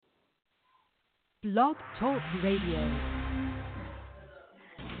Blog Talk Radio.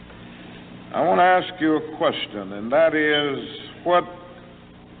 I want to ask you a question, and that is, what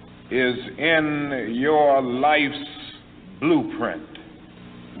is in your life's blueprint?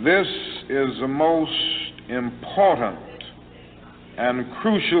 This is the most important and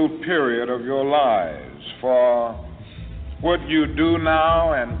crucial period of your lives, for what you do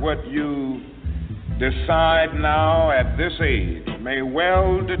now and what you decide now at this age may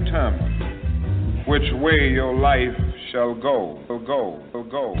well determine which way your life shall go.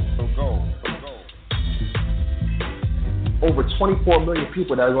 Over 24 million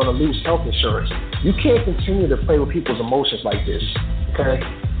people that are going to lose health insurance. You can't continue to play with people's emotions like this, okay?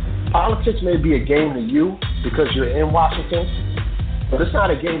 Politics may be a game to you because you're in Washington, but it's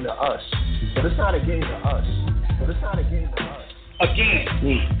not a game to us. Again,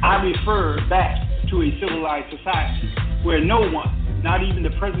 I refer back to a civilized society where no one, not even the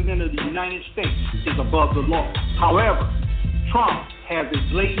President of the United States, is above the law. However, Trump has a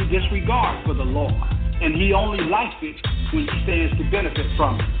blatant disregard for the law, and he only likes it when he stands to benefit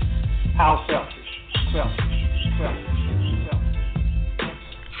from it. How selfish.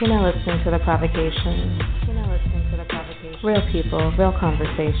 You're now listening to the Provoc8tion. Real people, real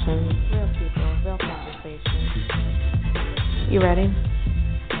conversation. You ready?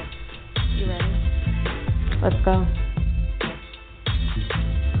 Let's go.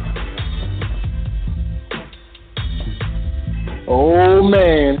 Oh,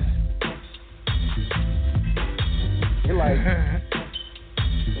 man. You're like,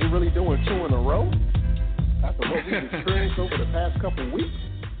 they really doing 2 in a row? After what we've experienced over the past couple of weeks?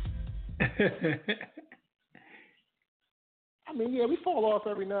 I mean, yeah, we fall off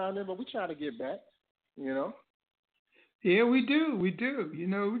every now and then, but we try to get back, you know? Yeah, we do. You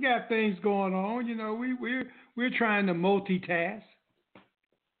know, we got things going on. You know, we're trying to multitask.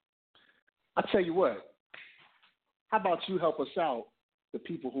 I tell you what, how about you help us out, the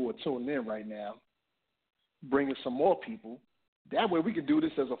people who are tuning in right now, bringing some more people. That way we can do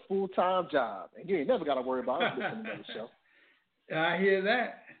this as a full-time job, and you ain't never got to worry about us listening to the show. I hear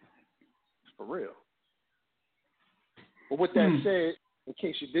that. For real. But with that said, in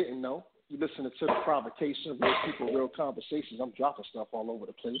case you didn't know, you're listening to the Provoc8tion, real people, real conversations. I'm dropping stuff all over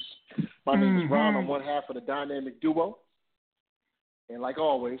the place. My name is Ron. I'm one half of the dynamic duo. And like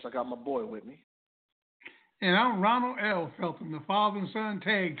always, I got my boy with me. And I'm Ronald L. Felton, the father and son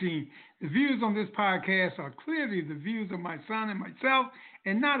tag team. The views on this podcast are clearly the views of my son and myself,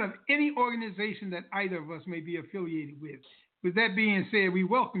 and not of any organization that either of us may be affiliated with. With that being said, we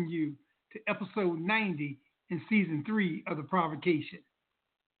welcome you to episode 90 in season 3 of the Provoc8tion.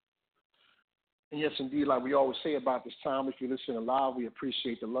 And yes, indeed, like we always say about this time, if you're listening live, we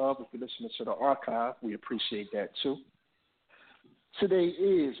appreciate the love. If you're listening to the archive, we appreciate that too. Today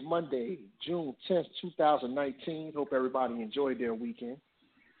is Monday, June 10th, 2019. Hope everybody enjoyed their weekend.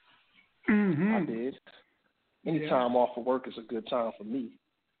 I did. Any time off of work is a good time for me,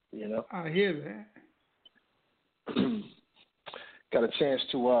 you know. I hear that. Got a chance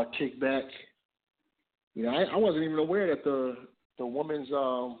to kick back. You know, I wasn't even aware that the Women's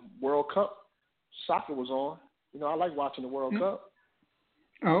World Cup soccer was on. You know, I like watching the World Cup.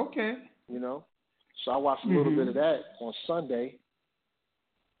 Oh, okay. You know, so I watched a little bit of that on Sunday.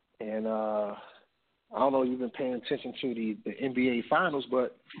 And I don't know if you've been paying attention to the NBA Finals, but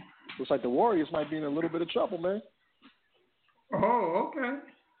it looks like the Warriors might be in a little bit of trouble, man. Oh, okay.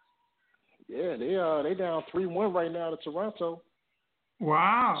 Yeah, they down 3-1 right now to Toronto.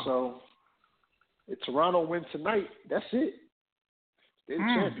 Wow. So if Toronto wins tonight, that's it. They're the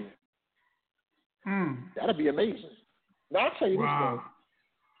champion. That'd be amazing. Now, I'll tell you this, though.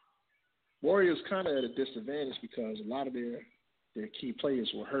 Warriors kind of at a disadvantage because a lot of their key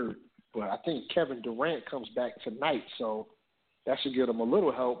players were hurt. But I think Kevin Durant comes back tonight, so that should give them a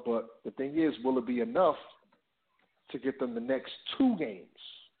little help. But the thing is, will it be enough to get them the next 2 games?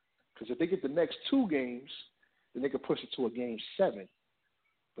 Because if they get the next 2 games, then they could push it to a game 7.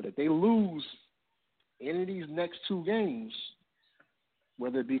 But if they lose any of these next 2 games,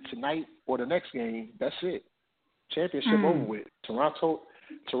 whether it be tonight or the next game, that's it. Championship over with.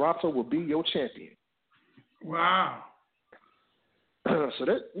 Toronto will be your champion. Wow. So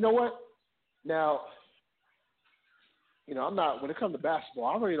that, you know what? Now, you know, I'm not, when it comes to basketball,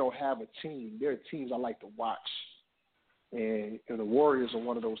 I really don't have a team. There are teams I like to watch. And the Warriors are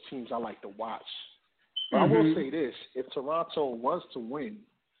one of those teams I like to watch. But I will say this, if Toronto wants to win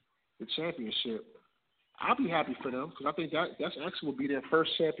the championship, I'll be happy for them because I think that's actually will be their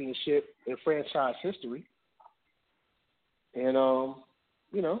first championship in franchise history. And,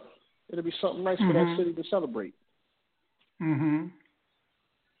 you know, it'll be something nice for that city to celebrate.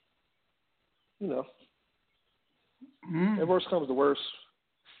 you know, if worst comes to worst,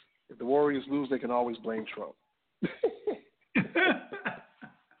 if the Warriors lose, they can always blame Trump.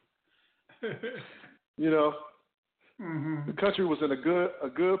 You know, the country was in a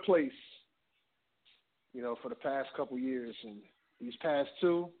good place, you know, for the past couple years, and these past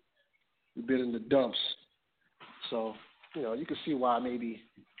two, we've been in the dumps. So, you know, you can see why maybe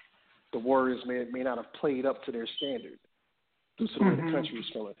the Warriors may not have played up to their standard due to the way the country is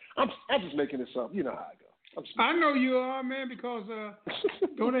feeling. I'm just making this up. You know how I go. I know you are, man, because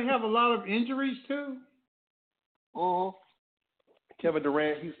don't they have a lot of injuries too? Kevin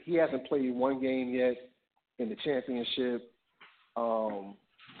Durant, he hasn't played one game yet in the championship.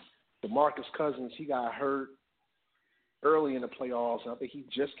 DeMarcus Cousins, he got hurt early in the playoffs. I think he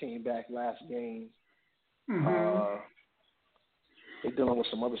just came back last game. They're dealing with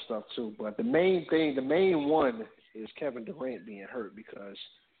some other stuff too. But the main one is Kevin Durant being hurt, because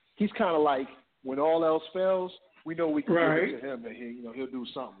he's kind of like, when all else fails, we know we can give it to him, and he'll do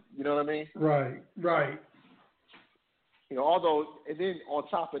something. You know what I mean? Right. You know, although, and then on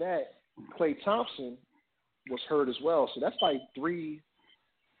top of that, Klay Thompson was hurt as well. So that's like 3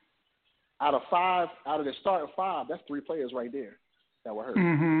 out of 5, out of the starting 5, that's 3 players right there that were hurt.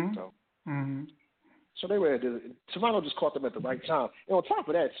 So they were, Toronto just caught them at the right time. And on top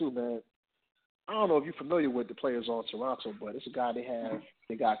of that too, man, I don't know if you're familiar with the players on Toronto, but it's a guy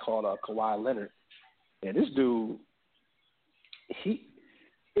they got called Kawhi Leonard. And this dude,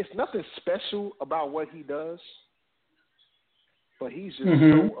 it's nothing special about what he does, but he's just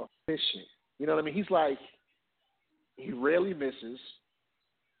so efficient. You know what I mean? He's like, he rarely misses.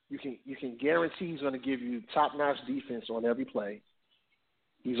 You can guarantee he's going to give you top-notch defense on every play.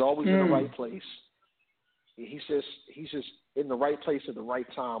 He's always in the right place. He's just in the right place at the right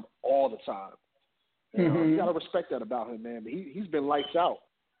time all the time. You got to respect that about him, man. But he's been lights out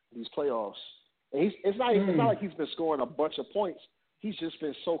these playoffs. And it's not like he's been scoring a bunch of points. He's just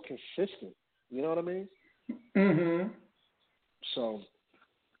been so consistent. You know what I mean? So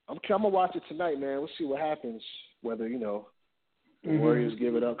I'm gonna watch it tonight, man. We'll see what happens. Whether the Warriors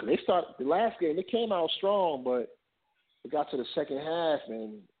give it up, because they started the last game. They came out strong, but it got to the second half,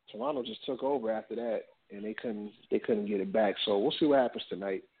 and Toronto just took over after that, and they couldn't get it back. So we'll see what happens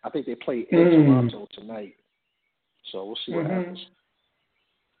tonight. I think they play in Toronto tonight, so we'll see what happens.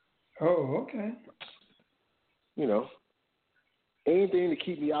 Oh, okay. You know, anything to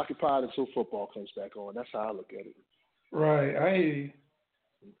keep me occupied until football comes back on. That's how I look at it. Right, I hear you.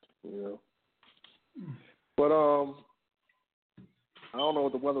 You know, but I don't know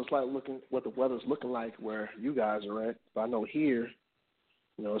what the weather's looking like where you guys are at. But I know here,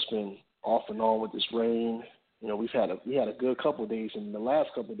 it's been off and on with this rain. We had a good couple of days, and the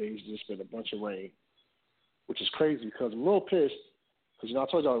last couple of days just been a bunch of rain, which is crazy because I'm a little pissed because I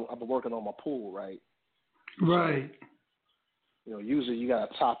told you I've been working on my pool, right? Right. So, usually you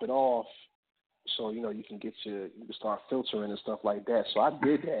gotta top it off so you can start filtering and stuff like that. So I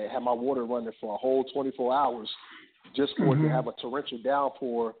did that, had my water running for a whole 24 hours just for it to have a torrential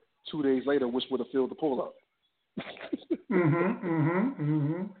downpour 2 days later, which would have filled the pool up.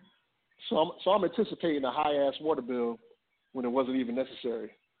 So I'm anticipating a high ass water bill when it wasn't even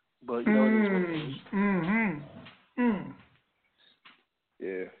necessary. But it is what it is.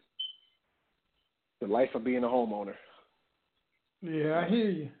 Yeah. The life of being a homeowner. Yeah, I hear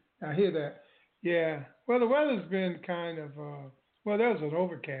you. I hear that. Yeah. Well, the weather's been kind of, there was an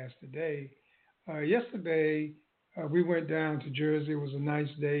overcast today. Yesterday, we went down to Jersey. It was a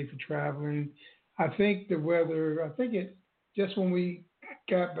nice day for traveling. I think just when we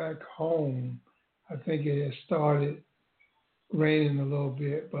got back home, I think it had started raining a little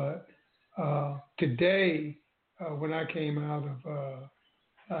bit. But today, when I came out of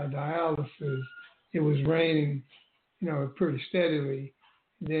dialysis, it was raining, pretty steadily.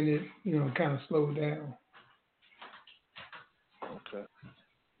 Then it, kind of slowed down. Okay.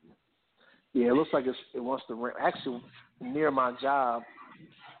 Yeah, it looks like it wants to rain. Actually, near my job,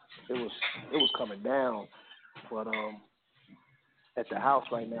 it was coming down, but at the house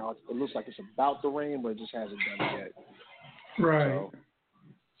right now, it looks like it's about to rain, but it just hasn't done it yet. Right. So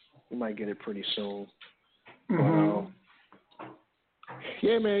we might get it pretty soon. Mm-hmm. But,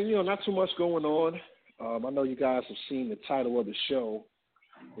 yeah, man, not too much going on. I know you guys have seen the title of the show.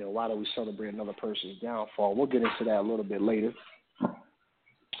 Why do we celebrate another person's downfall? We'll get into that a little bit later.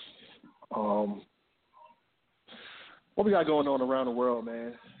 What we got going on around the world,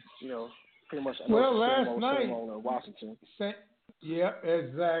 man? Pretty much. Last night in Washington. Yeah,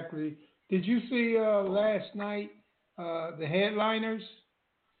 exactly. Did you see last night the headliners?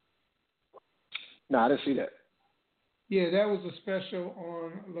 No, I didn't see that. Yeah, that was a special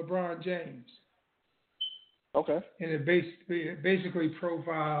on LeBron James. Okay. And it basically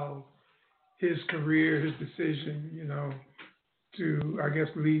profiled his career, his decision, to I guess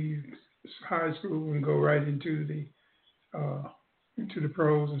leave high school and go right into the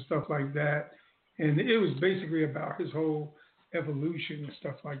pros and stuff like that. And it was basically about his whole evolution and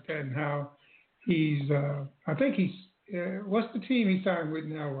stuff like that, and how he's I think he's what's the team he signed with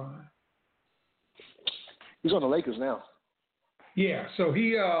now, Ron? He's on the Lakers now. Yeah, so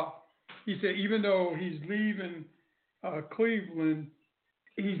he said even though he's leaving Cleveland,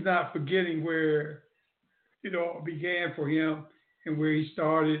 he's not forgetting where it all began for him and where he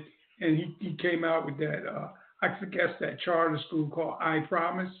started. And he came out with that, I guess that charter school called I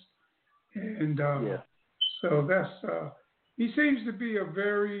Promise. And so that's, he seems to be a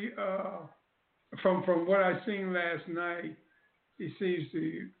very, from what I seen last night, he seems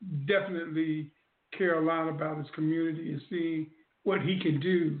to definitely care a lot about his community and see what he can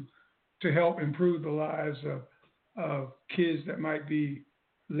do to help improve the lives of kids that might be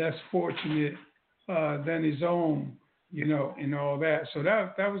less fortunate than his own, and all that. So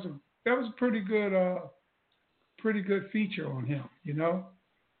that was a pretty good feature on him,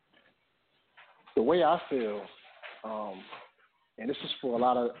 The way I feel, and this is for a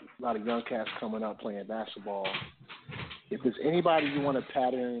lot of young cats coming up playing basketball. If there's anybody you want to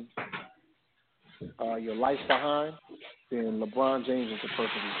pattern your life behind, then LeBron James is the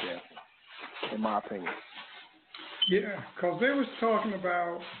perfect example, in my opinion. Yeah, because they was talking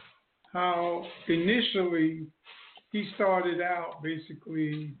about how initially he started out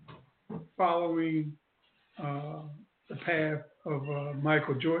basically following the path of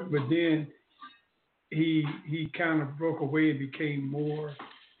Michael Jordan, but then he kind of broke away and became more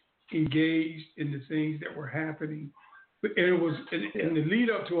engaged in the things that were happening. And it was, and the lead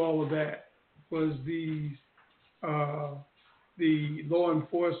up to all of that was the law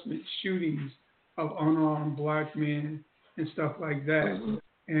enforcement shootings of unarmed black men and stuff like that. Mm-hmm.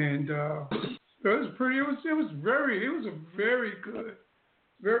 And it was a very good,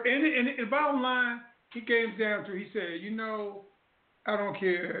 and the bottom line, he came down to, he said, I don't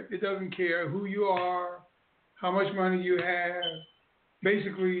care. It doesn't care who you are, how much money you have.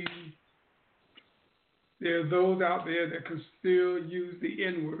 Basically, there are those out there that can still use the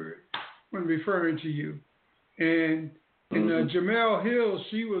N-word when referring to you. And Jamel Hill,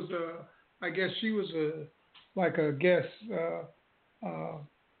 she was like a guest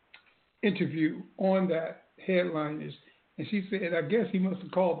interview on that headliners, and she said, I guess he must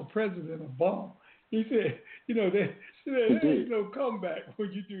have called the president a bum. He said, there ain't no comeback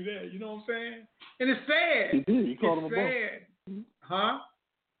when you do that. You know what I'm saying? And it's sad. He did. He called him a bum. Huh?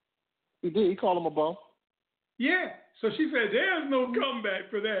 He did. He called him a bum. Yeah. So she said, there's no comeback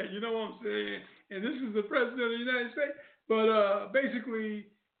for that. You know what I'm saying? And this is the president of the United States. But basically,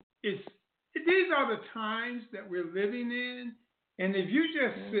 these are the times that we're living in. And if you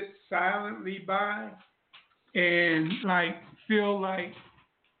just sit silently by and feel like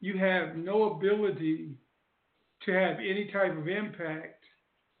you have no ability to have any type of impact,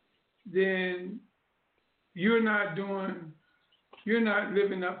 then you're not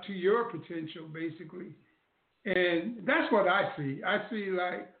living up to your potential, basically. And that's what I see. I see,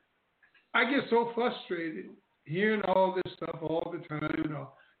 I get so frustrated hearing all this stuff all the time,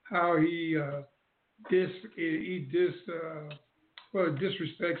 how he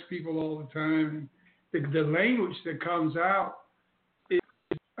disrespects people all the time. And the language that comes out is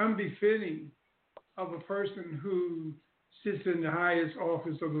unbefitting of a person who sits in the highest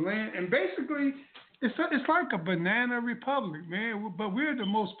office of the land. And basically, it's like a banana republic, man. But we're the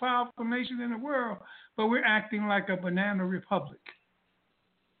most powerful nation in the world, but we're acting like a banana republic.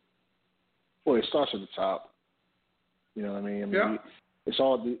 Well, it starts at the top. You know what I mean? Yeah. It's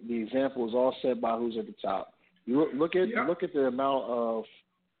all the example is all set by who's at the top. You look at the amount of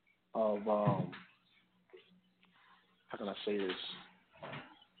how can I say this?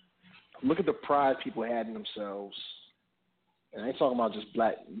 Look at the pride people had in themselves, and I ain't talking about just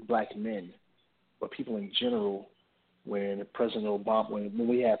black men, but people in general. When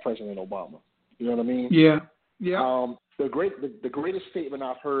we had President Obama, you know what I mean? Yeah, yeah. The greatest statement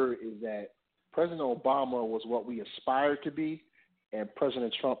I've heard is that President Obama was what we aspired to be, and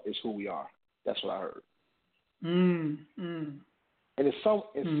President Trump is who we are. That's what I heard. And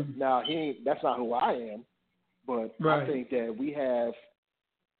now that's not who I am, but right. I think that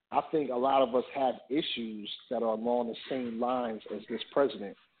I think a lot of us have issues that are along the same lines as this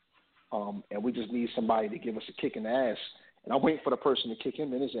president, and we just need somebody to give us a kick in the ass. And I'm waiting for the person to kick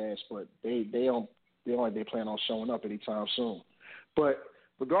him in his ass, but they plan on showing up anytime soon. But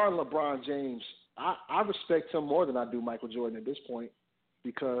regarding LeBron James, I respect him more than I do Michael Jordan at this point,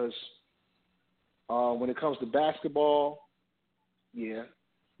 because When it comes to basketball, yeah,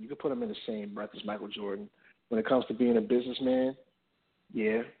 you could put him in the same breath as Michael Jordan. When it comes to being a businessman,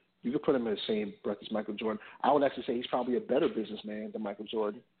 yeah, you could put him in the same breath as Michael Jordan. I would actually say he's probably a better businessman than Michael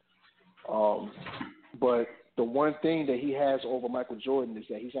Jordan. But the one thing that he has over Michael Jordan is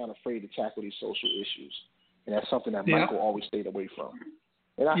that he's not afraid to tackle these social issues. And that's something that Michael always stayed away from.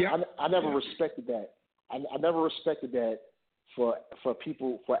 And I never respected that. I never respected that for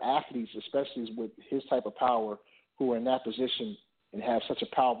people, for athletes, especially with his type of power, who are in that position and have such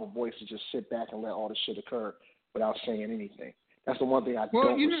a powerful voice to just sit back and let all this shit occur without saying anything. That's the one thing I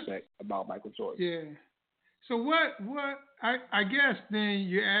don't respect about Michael Jordan. Yeah. So what I guess then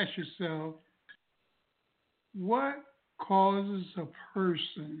you ask yourself, what causes a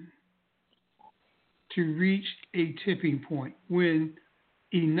person to reach a tipping point when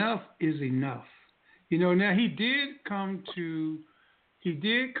enough is enough? Now he did come to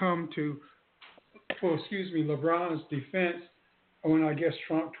LeBron's defense when I guess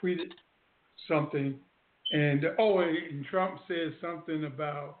Trump tweeted something, and Trump said something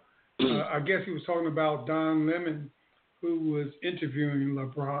about I guess he was talking about Don Lemon, who was interviewing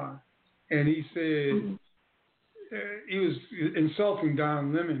LeBron, and he said he was insulting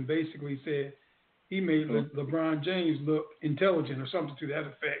Don Lemon. Basically said he made LeBron James look intelligent or something to that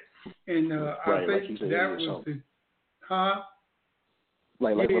effect. And I think that was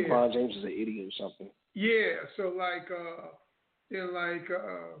Like LeBron James is an idiot or something. Yeah, so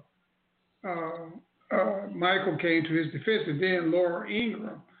Michael came to his defense, and then Laura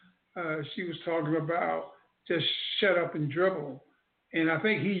Ingraham, she was talking about just shut up and dribble, and I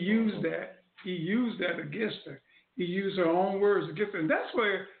think he used that. He used that against her. He used her own words against her, and that's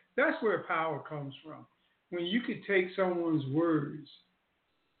where power comes from. When you could take someone's words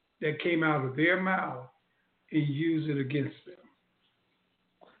that came out of their mouth and use it against them.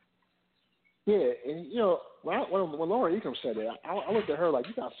 Yeah, and when Laura Ingraham said it, I looked at her like,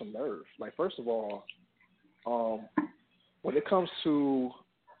 you got some nerve. Like, first of all, when it comes to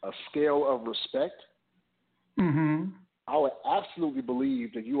a scale of respect, I would absolutely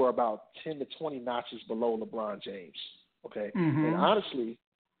believe that you are about 10 to 20 notches below LeBron James. Okay, and honestly,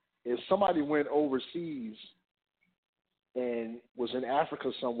 if somebody went overseas and was in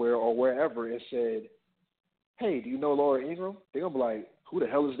Africa somewhere or wherever and said, hey, do you know Laura Ingraham? They're going to be like, who the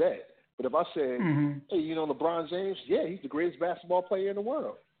hell is that? But if I said, hey, you know LeBron James? Yeah, he's the greatest basketball player in the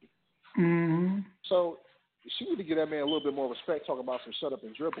world. So she need to give that man a little bit more respect, talking about some shut up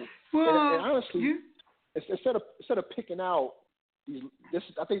and dribble. Well, and honestly, instead of picking out these,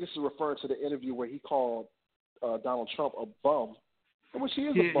 I think this is referring to the interview where he called Donald Trump a bum, which he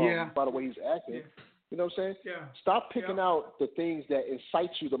is a bum by the way he's acting. Yeah. You know what I'm saying? Yeah. Stop picking out the things that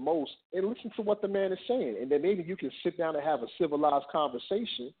incite you the most and listen to what the man is saying. And then maybe you can sit down and have a civilized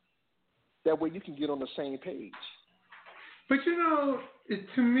conversation. That way you can get on the same page. But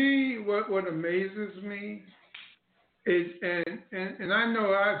to me, what amazes me is, and I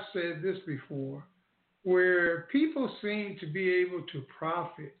know I've said this before, where people seem to be able to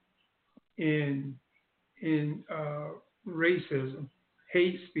profit in racism,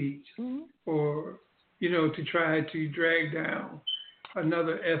 hate speech, or to try to drag down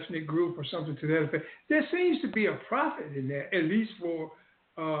another ethnic group or something to that effect. There seems to be a profit in that, at least for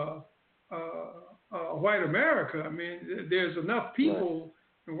white America. I mean, there's enough people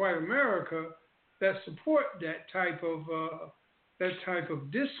in white America that support that type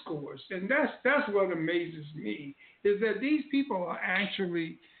of discourse, and that's what amazes me, is that these people are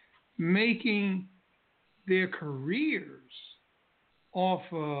actually making their careers off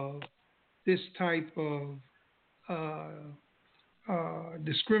of this type of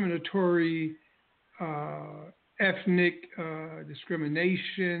discriminatory ethnic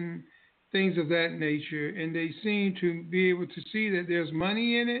discrimination, things of that nature, and they seem to be able to see that there's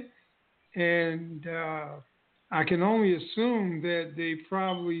money in it, and I can only assume that they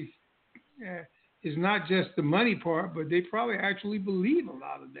probably, it's not just the money part, but they probably actually believe a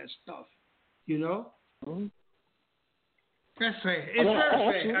lot of that stuff, That's sad. It's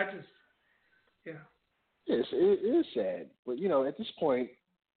very sad. Yes, it is sad, but at this point,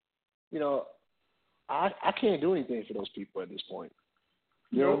 I can't do anything for those people at this point.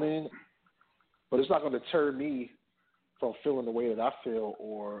 You know what I mean? But it's not going to deter me from feeling the way that I feel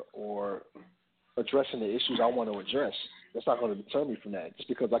or addressing the issues I want to address. That's not going to deter me from that. Just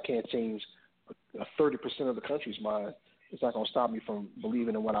because I can't change 30% of the country's mind, it's not going to stop me from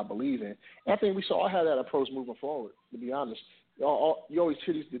believing in what I believe in. And I think we should all have that approach moving forward, to be honest. You always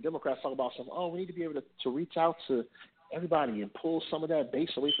hear the Democrats talk about we need to be able to reach out to everybody and pull some of that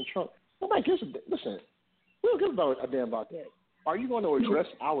base away from Trump. Nobody gives listen, we don't give a damn about that. Are you going to address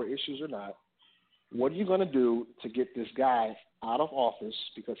our issues or not? What are you going to do to get this guy out of office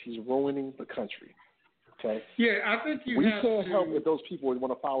because he's ruining the country? Okay. Yeah, I think we can't help if those people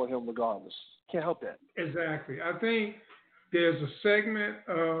want to follow him regardless. Can't help that. Exactly. I think there's a segment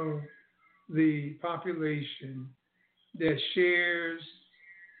of the population that shares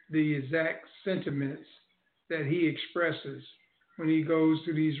the exact sentiments that he expresses when he goes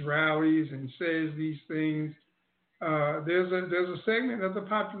to these rallies and says these things. There's a segment of the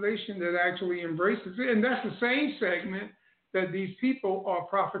population that actually embraces it, and that's the same segment that these people are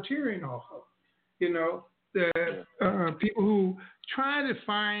profiteering off of. You know, that people who try to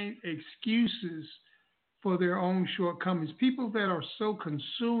find excuses for their own shortcomings, people that are so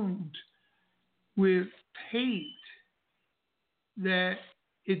consumed with hate that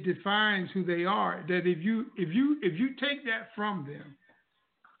it defines who they are. That if you take that from them,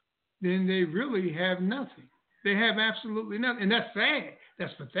 then they really have nothing. They have absolutely nothing, and that's sad.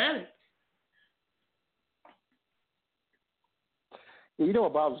 That's pathetic. You know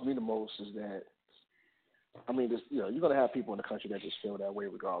what bothers me the most is that, I mean, you're going to have people in the country that just feel that way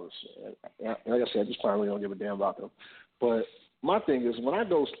regardless. And like I said, this time we don't give a damn about them. But my thing is, when I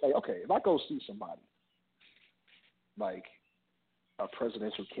go, if I go see somebody, like a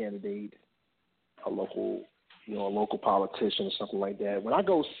presidential candidate, a local politician or something like that, when I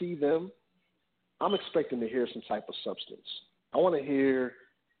go see them, I'm expecting to hear some type of substance. I want to hear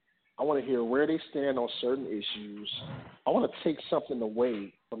where they stand on certain issues. I want to take something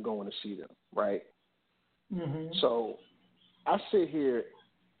away from going to see them, right? Mm-hmm. So I sit here,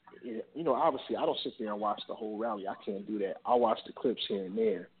 obviously I don't sit there and watch the whole rally. I can't do that. I'll watch the clips here and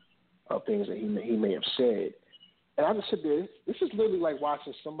there of things that he may have said. And I just sit there. This is literally like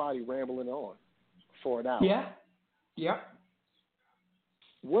watching somebody rambling on for an hour. Yeah. Yeah.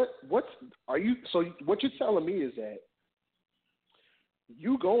 What you're telling me is that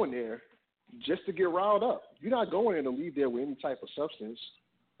you going there just to get riled up. You're not going there to leave there with any type of substance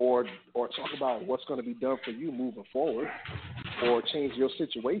or talk about what's going to be done for you moving forward or change your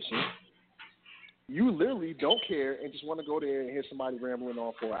situation. You literally don't care and just want to go there and hear somebody rambling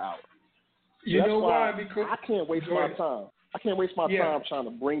on for an hour. You know why? Because I can't waste my time. I can't waste my time trying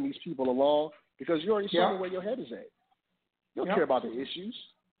to bring these people along because you already saw where your head is at. You don't care about the issues.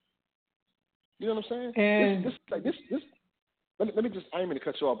 You know what I'm saying? And let me just, I ain't mean to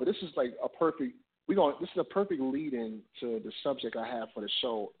cut you off, but this is like a perfect, this is a perfect lead-in to the subject I have for the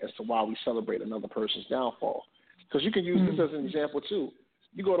show as to why we celebrate another person's downfall. Because you can use this as an example too.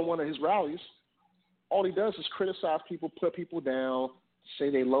 You go to one of his rallies, all he does is criticize people, put people down, say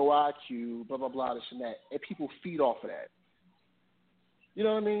they low IQ, blah, blah, blah, this and that, and people feed off of that. You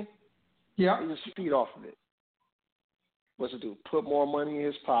know what I mean? Yeah. They just feed off of it. What's it do? Put more money in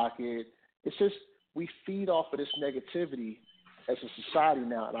his pocket. It's just we feed off of this negativity as a society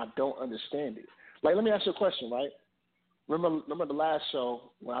now, and I don't understand it. Like, let me ask you a question, right? Remember the last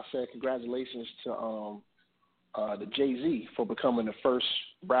show when I said congratulations to the Jay-Z for becoming the first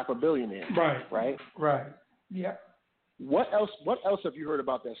rapper billionaire? Right. Right. Yeah. What else have you heard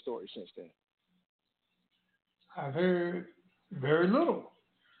about that story since then? I've heard very little.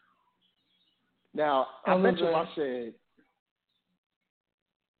 Now, I bet you if I said,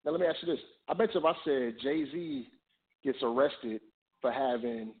 now let me ask you this. I bet you if I said Jay-Z gets arrested for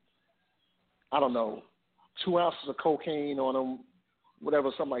having, I don't know, 2 ounces of cocaine on him,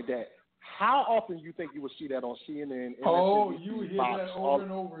 whatever, something like that, how often do you think you would see that on CNN? Oh, you would hear that over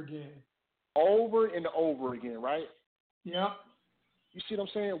and over again. Over and over again, right? Yeah. You see what I'm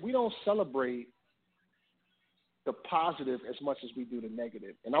saying? We don't celebrate the positive as much as we do the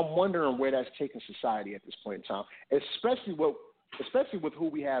negative. And I'm wondering where that's taking society at this point in time, especially with who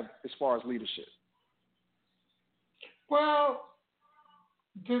we have as far as leadership. Well,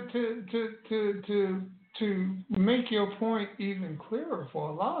 to make your point even clearer for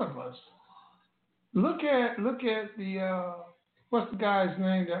a lot of us, look at the what's the guy's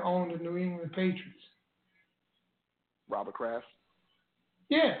name that owned the New England Patriots? Robert Kraft.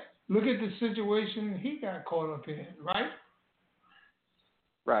 Yeah. Look at the situation he got caught up in, right?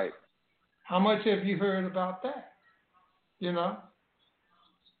 Right. How much have you heard about that? You know?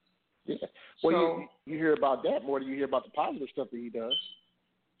 Yeah. Well, so, you hear about that more than you hear about the positive stuff that he does.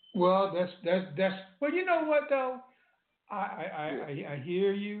 Well, that's. Well, you know what though? I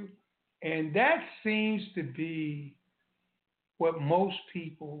hear you, and that seems to be what most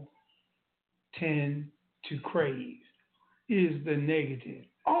people tend to crave is the negative.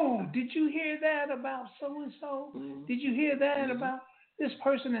 Oh, did you hear that about so-and-so? Mm-hmm. Did you hear that about this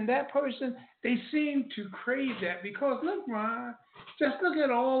person and that person? They seem to crave that because, look, Ron, just look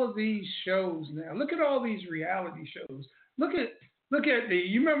at all of these shows now. Look at all these reality shows. Look at look at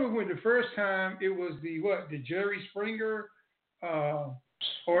you remember when the first time it was the Jerry Springer,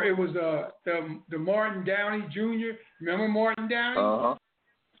 or it was the Martin Downey Jr. Remember Martin Downey?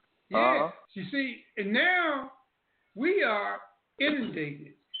 Yeah. You see, and now we are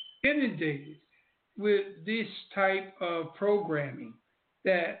inundated with this type of programming.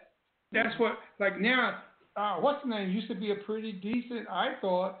 That's what, like now, what's the name? Used to be a pretty decent, I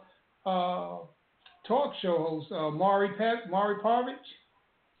thought, talk show host, Maury Povich.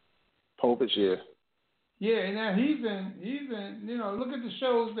 Povich, yeah. Yeah, now he's been, look at the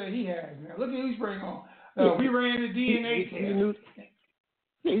shows that he has now. Look at who he's bringing on. We ran the DNA test.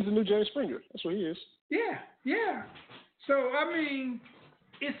 He's the new Jerry Springer. That's what he is. Yeah. So, I mean,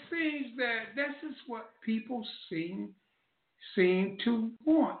 it seems that this is what people seem to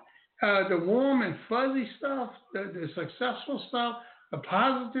want. The warm and fuzzy stuff, the successful stuff, the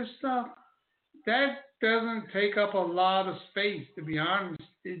positive stuff, that doesn't take up a lot of space, to be honest.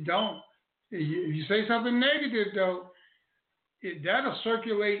 It don't. If you say something negative, though, that'll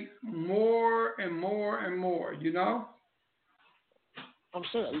circulate more and more and more, you know? I'm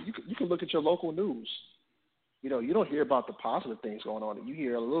saying, you can look at your local news. You don't hear about the positive things going on. You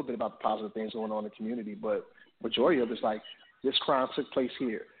hear a little bit about the positive things going on in the community, but majority of it's like, this crime took place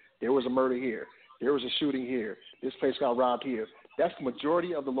here. There was a murder here. There was a shooting here. This place got robbed here. That's the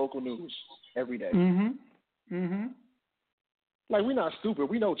majority of the local news every day. Like, we're not stupid.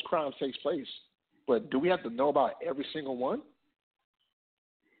 We know crime takes place, but do we have to know about every single one?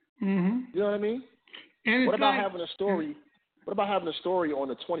 You know what I mean? And what about having a story? What about having a story on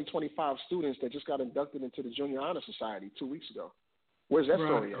the 2025 students that just got inducted into the Junior Honor Society 2 weeks ago? Where's that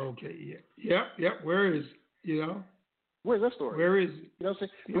story at? Okay, yeah. Where is it? Where's that story? Where is it? You know what I'm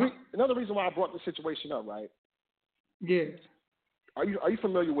saying? Yeah. Another reason why I brought this situation up, right? Yeah. Are you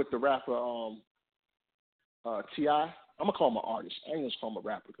familiar with the rapper T.I.? I'm gonna call him an artist. I ain't gonna call him a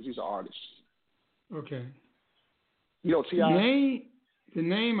rapper because he's an artist. Okay. You know T.I.? The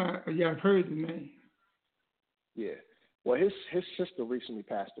name, I've heard the name. Yeah. Well, his sister recently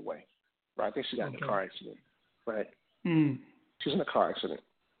passed away. Right. I think she got in a car accident. Right. She was in a car accident.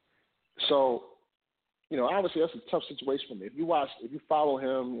 So, obviously that's a tough situation for me. If you follow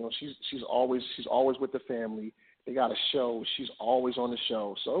him, she's always with the family. They got a show. She's always on the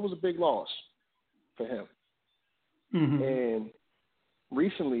show. So it was a big loss for him. And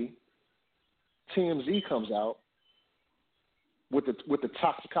recently, TMZ comes out with the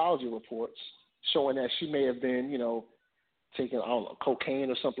toxicology reports showing that she may have been, taking, I don't know, cocaine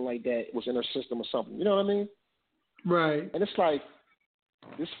or something like that. It was in her system or something. You know what I mean? Right. And it's like,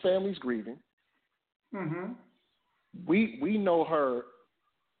 this family's grieving. We know her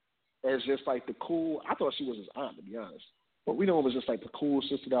as just like the cool, I thought she was his aunt, to be honest. But we know it was just like the cool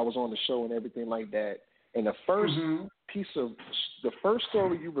sister that was on the show and everything like that. And the first the first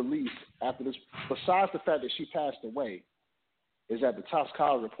story you released after this, besides the fact that she passed away, is that the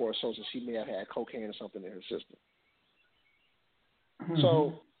toxicology report shows that she may have had cocaine or something in her system.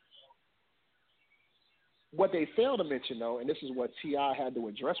 So what they failed to mention, though, and this is what T.I. had to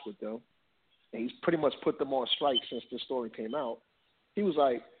address with them, and he's pretty much put them on strike since this story came out. He was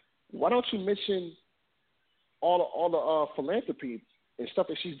like, why don't you mention all the philanthropy and stuff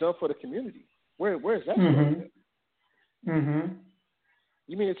that she's done for the community? Where's that story at?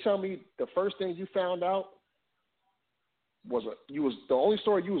 You mean to tell me the first thing you found out was the only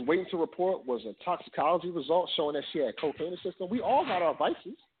story you was waiting to report was a toxicology result showing that she had cocaine in the system? We all got our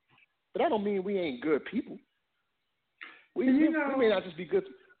vices, but that don't mean we ain't good people. We may not just be good.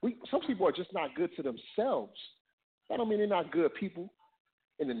 Some people are just not good to themselves. That don't mean they're not good people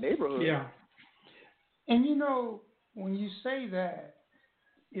in the neighborhood. Yeah. And when you say that,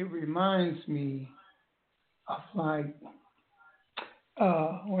 it reminds me of like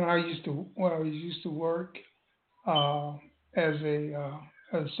when I used to work as a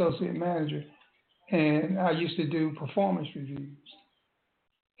associate manager, and I used to do performance reviews.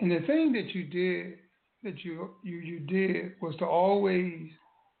 And the thing that you did was to always,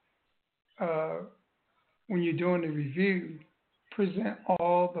 when you're doing the review, present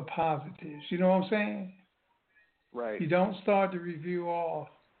all the positives. You know what I'm saying? Right. You don't start the review off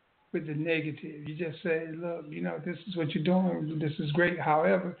with the negative. You just say, look, this is what you're doing. This is great.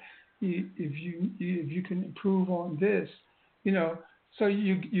 However, if you can improve on this, so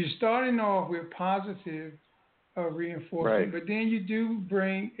you're starting off with positive reinforcement, right. But then you do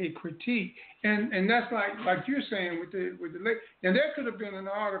bring a critique, and that's like you're saying with the and there could have been an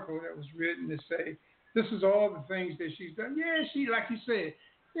article that was written to say this is all the things that she's done. Yeah, she, like you said,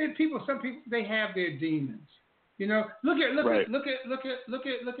 some people they have their demons. Look at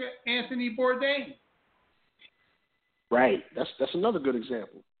Anthony Bourdain. Right. That's another good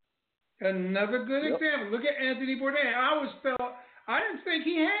example. Another good example. Look at Anthony Bourdain. I didn't think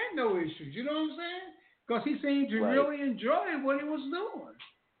he had no issues. You know what I'm saying? Because he seemed to really enjoy what he was doing.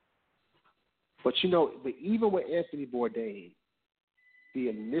 But even with Anthony Bourdain, the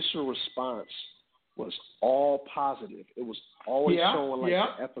initial response was all positive. It was always showing the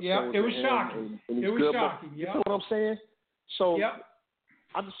episodes. Yeah, it was shocking. And it was shocking. You know what I'm saying? So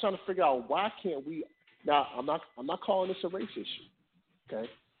I'm just trying to figure out why can't we. Now I'm not calling this a race issue. Okay,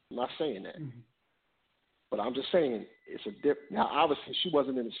 I'm not saying that. Mm-hmm. But I'm just saying it's a different. Now obviously she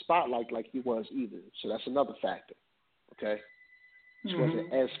wasn't in the spotlight like he was either, so that's another factor. Okay, she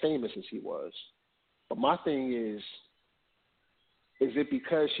wasn't as famous as he was. But my thing is it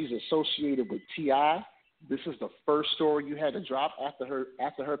because she's associated with T.I.? This is the first story you had to drop after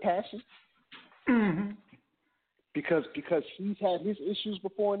her passing? Mm-hmm. Because he's had his issues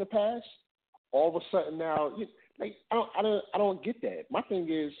before in the past. All of a sudden now, I don't get that. My thing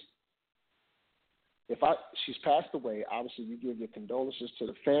is, she's passed away, obviously you give your condolences to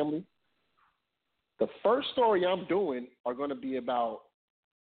the family. The first story I'm doing are going to be about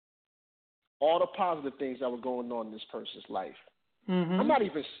all the positive things that were going on in this person's life. Mm-hmm. I'm not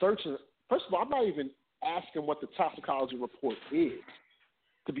even searching. First of all, I'm not even asking what the toxicology report is,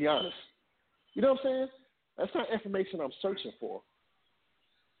 to be honest. You know what I'm saying? That's not information I'm searching for.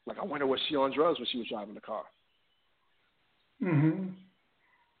 Like, I wonder was she on drugs when she was driving the car? Mm-hmm.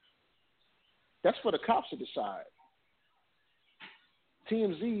 That's for the cops to decide.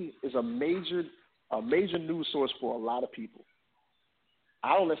 TMZ is a major news source for a lot of people.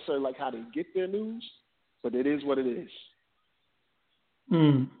 I don't necessarily like how they get their news, but it is what it is.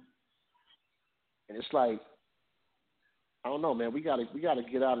 Mm. And it's like, I don't know, man. We gotta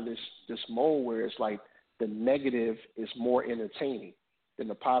get out of this mode where it's like the negative is more entertaining than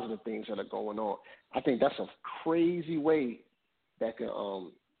the positive things that are going on. I think that's a crazy way that can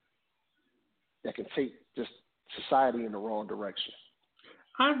take just society in the wrong direction.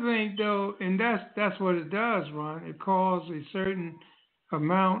 I think though, and that's what it does, Ron. It causes a certain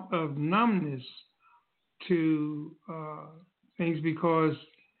amount of numbness to things because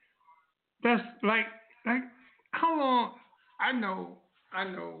that's like how long I know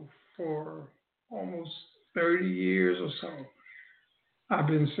for almost 30 years or so I've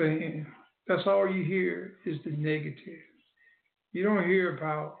been saying that's all you hear is the negative. You don't hear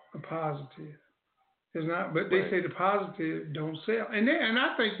about the positive. It's not, but they say the positive don't sell, and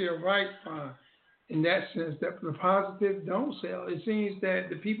I think they're right in that sense that the positive don't sell. It seems that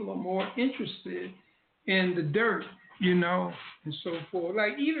the people are more interested in the dirt, and so forth.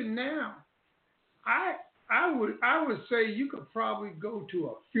 Like even now, I would say you could probably go to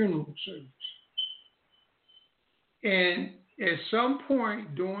a funeral service, and at some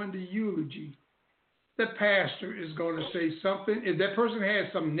point during the eulogy, the pastor is going to say something. If that person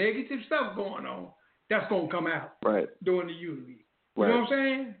has some negative stuff going on, that's going to come out during the eulogy. You know what I'm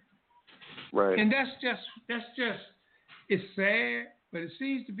saying? Right. And that's just it's sad, but it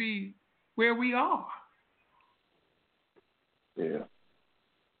seems to be where we are. Yeah.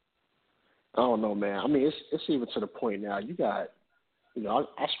 I don't know, man. I mean, it's even to the point now. You got,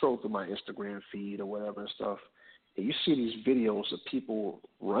 I scroll through my Instagram feed or whatever and stuff, and you see these videos of people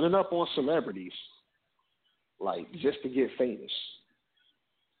running up on celebrities, like just to get famous.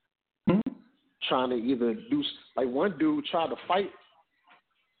 Mm-hmm. Trying to either do, like one dude tried to fight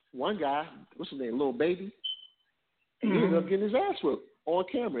one guy, what's his name, Little Baby, and he ended up getting his ass whipped on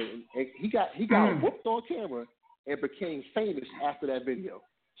camera, and he got whooped on camera and became famous after that video.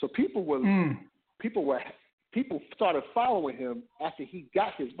 So people started following him after he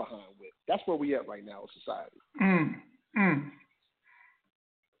got his behind whipped. That's where we at right now in society.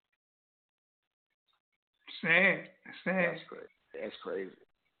 Sad. That's crazy.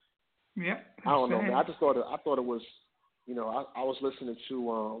 Yeah. I don't know, man. I thought it was, I was listening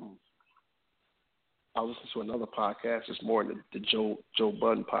to another podcast this morning, the Joe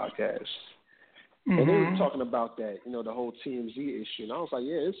Budden podcast. Mm-hmm. And they were talking about that, the whole TMZ issue. And I was like,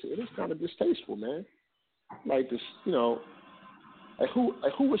 yeah, it is kind of distasteful, man. Like this, like who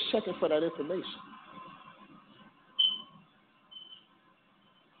was checking for that information?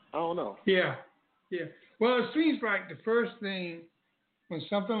 I don't know. Yeah. Well, it seems like the first thing when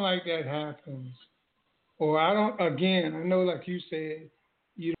something like that happens, or I know like you said,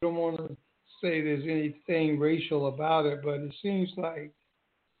 you don't want to say there's anything racial about it, but it seems like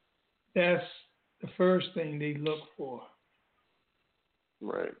that's the first thing they look for.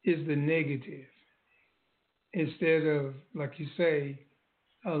 Right. Is the negative. Instead of, like you say,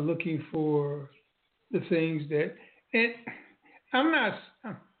 looking for the things that, and I'm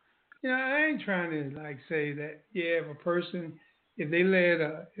I ain't trying to like say that. Yeah, if a person, if they led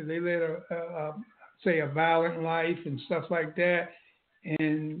a say a violent life and stuff like that,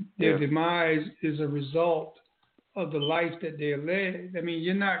 and their demise is a result of the life that they led. I mean,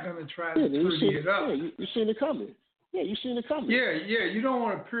 you're not going to try to pretty it up. Yeah, you seen it coming. Yeah, you seen it coming. Yeah. You don't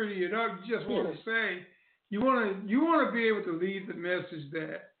want to pretty it up. You just want to say you want to be able to leave the message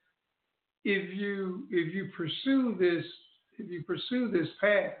that if you pursue this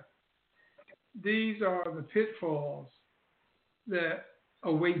path, these are the pitfalls that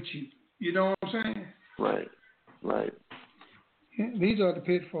await you. You know what I'm saying? Right. Yeah, these are the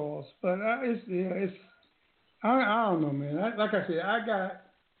pitfalls, but I don't know, man. Like I said,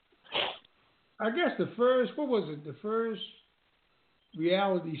 I guess the first, what was it? The first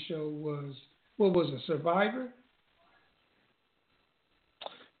reality show was, what was it, Survivor?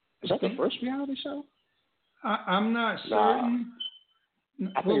 Is that the first reality show? I'm not certain.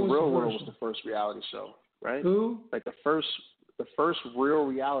 I think Real World was the first reality show, right? Who? Like the first real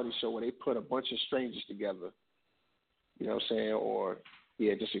reality show where they put a bunch of strangers together. You know what I'm saying? Or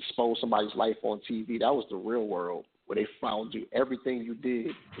just expose somebody's life on TV. That was the Real World, where they found you everything you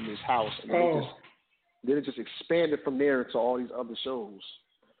did in this house, and then it just expanded from there into all these other shows.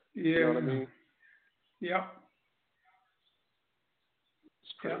 Yeah. You know what I mean? Yep.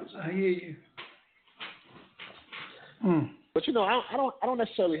 It's crazy. Yeah, I hear you. But I don't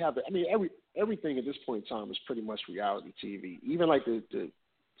necessarily have it. I mean, everything at this point in time is pretty much reality TV. Even like the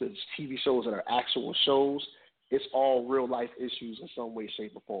TV shows that are actual shows, it's all real life issues in some way,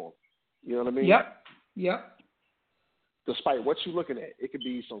 shape, or form. You know what I mean? Yep. Despite what you're looking at, it could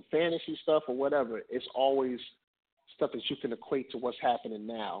be some fantasy stuff or whatever. It's always stuff that you can equate to what's happening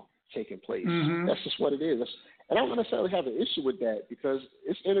now taking place. Mm-hmm. That's just what it is. And I don't necessarily have an issue with that because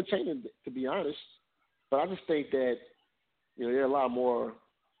it's entertaining, to be honest. But I just think that there are a lot more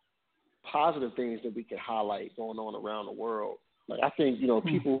positive things that we can highlight going on around the world. Like I think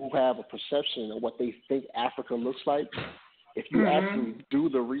people who have a perception of what they think Africa looks like, if you actually do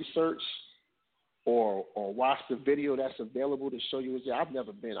the research or watch the video that's available to show you, I've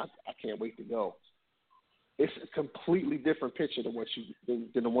never been. I can't wait to go. It's a completely different picture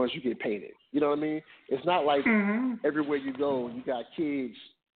than the ones you get painted. You know what I mean? It's not like everywhere you go, you got kids,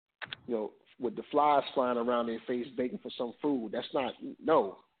 with the flies flying around their face begging for some food. That's not,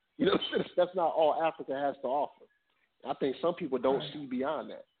 that's not all Africa has to offer. I think some people don't see beyond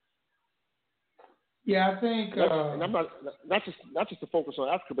that. Yeah, I think, and I'm not just to focus on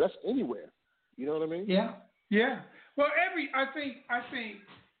Africa, but that's anywhere. You know what I mean? Yeah. Well, I think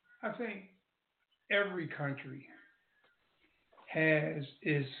every country has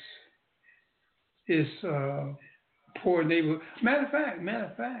its poor neighborhood. Matter of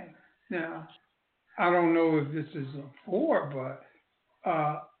fact. Now, I don't know if this is but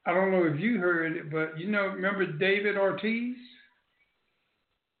I don't know if you heard it, but remember David Ortiz?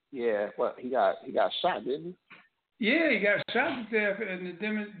 Yeah, well, he got shot, didn't he? Yeah, he got shot to death in the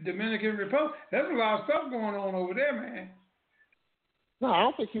Dominican Republic. There's a lot of stuff going on over there, man. No, I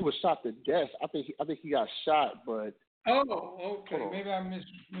don't think he was shot to death. I think he got shot, but. Oh, okay. Maybe I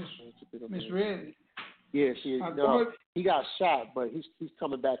misread it. Yeah, he got shot, but he's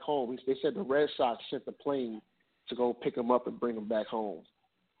coming back home. They said the Red Sox sent the plane to go pick him up and bring him back home.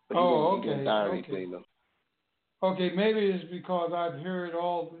 But he didn't die or anything, though. Okay, maybe it's because I've heard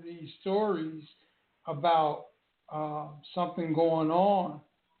all of these stories about something going on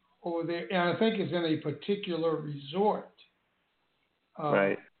over there, and I think it's in a particular resort.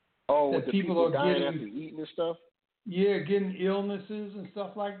 Right. Oh, that the people are dying getting after eating and stuff? Yeah, getting illnesses and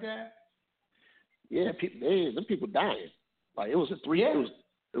stuff like that. Yeah, them people dying. Like it was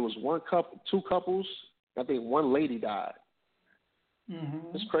it was one couple, two couples. I think one lady died.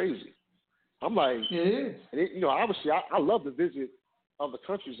 Mm-hmm. It's crazy. I'm like, it is. Obviously, I love to visit other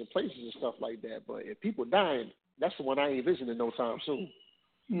countries and places and stuff like that. But if people dying, that's the one I ain't visiting no time soon.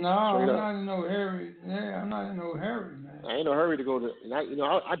 No, I'm not in no hurry. Yeah, I'm not in no hurry, man. I ain't no hurry to go to. And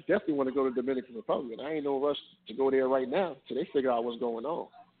I definitely want to go to the Dominican Republic. I ain't no rush to go there right now till they figure out what's going on.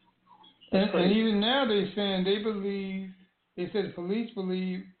 And even now they're saying they said police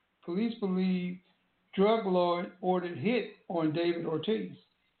believe drug lord ordered hit on David Ortiz.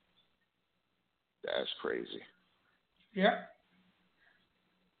 That's crazy. Yeah.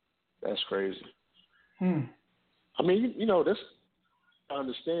 That's crazy. I mean, this. I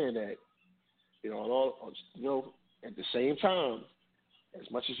understand that, at the same time,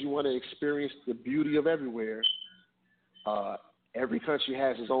 as much as you want to experience the beauty of everywhere, every country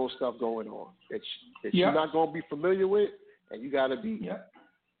has its own stuff going on that you're not going to be familiar with, and you got to be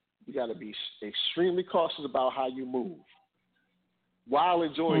extremely cautious about how you move. while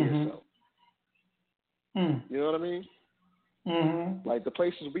enjoying yourself. Mm-hmm. You know what I mean? Mm-hmm. Like the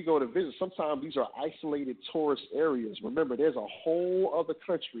places we go to visit, sometimes these are isolated tourist areas. Remember, there's a whole other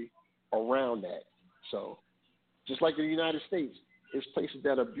country around that. So, just like in the United States, there's places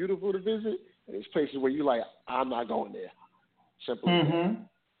that are beautiful to visit, and there's places where you're like, I'm not going there. Simple as that.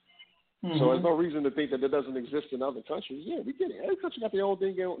 Mm-hmm. So there's no reason to think that it doesn't exist in other countries. Yeah, we get it. Every country got their own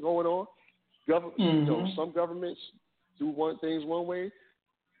thing going on. You know, some governments do things one way.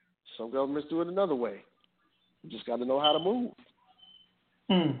 Some governments do it another way. You just got to know how to move.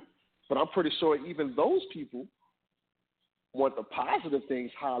 But I'm pretty sure even those people want the positive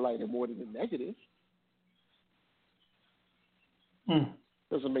things highlighted more than the negative.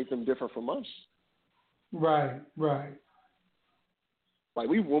 Doesn't make them different from us. Right. Like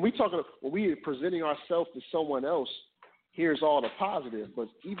when we are presenting ourselves to someone else, here's all the positive.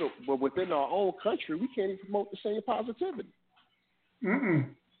 But within our own country, we can't even promote the same positivity. It's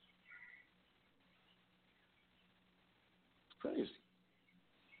crazy.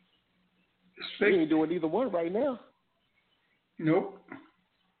 We ain't doing either one right now. Nope.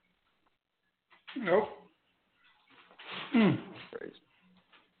 Crazy.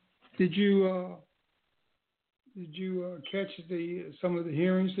 Did you catch some of the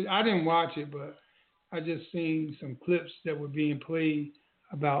hearings? I didn't watch it, but I just seen some clips that were being played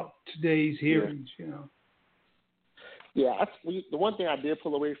about today's hearings. Yeah. You know. Yeah, the one thing I did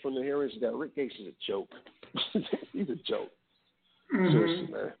pull away from the hearings is that Rick Gates is a joke. He's a joke. Seriously,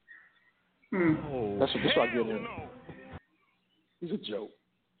 man. That's what I get in. He's a joke.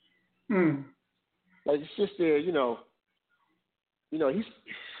 Like it's just there, you know, he's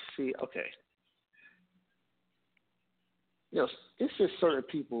okay. You know, it's just certain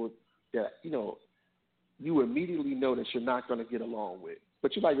people that, you know, you immediately know that you're not going to get along with.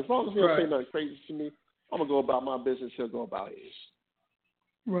 But you're like, as long as he don't say nothing crazy to me, I'm going to go about my business, he'll go about his.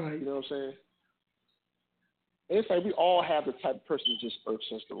 Right. You know what I'm saying? And it's like we all have the type of person that just irks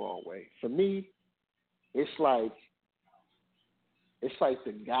us the wrong way. For me, it's like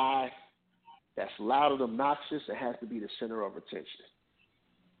the guy that's loud and obnoxious and has to be the center of attention.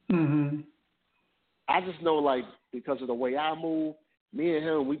 I just know, like, because of the way I move, me and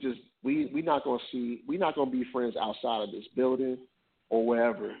him, we not gonna be friends outside of this building or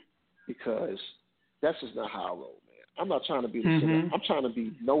wherever, because that's just not how I roll, man. I'm not trying to be the center. I'm trying to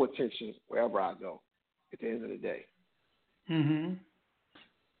be no attention wherever I go at the end of the day.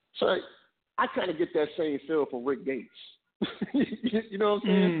 So I kind of get that same feel from Rick Gates. You know what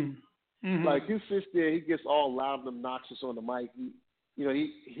I'm saying? Like, he sits there, he gets all loud and obnoxious on the mic.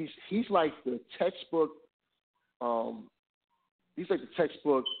 He's like the textbook. He's like the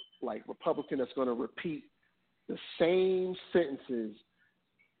textbook, like, Republican that's going to repeat the same sentences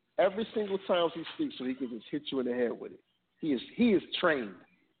every single time he speaks, so he can just hit you in the head with it. He is trained,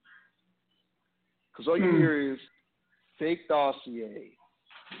 because all you hear is fake dossier.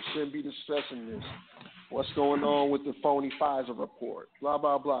 You shouldn't be discussing this. What's going on with the phony Pfizer report? Blah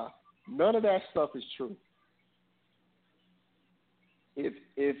blah blah. None of that stuff is true. If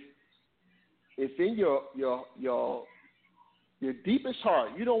in your deepest heart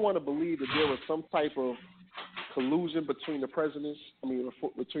you don't want to believe that there was some type of collusion between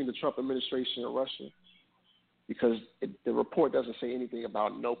between the Trump administration and Russia, because the report doesn't say anything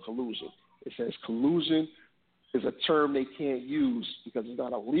about no collusion. It says collusion is a term they can't use because it's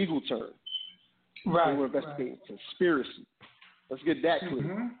not a legal term. Right. We're investigating conspiracy. Let's get that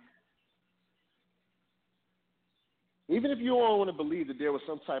clear. Even if you don't want to believe that there was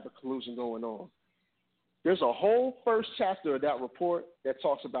some type of collusion going on, there's a whole first chapter of that report that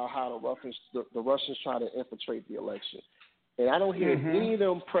talks about how the Russians try to infiltrate the election. And I don't hear any of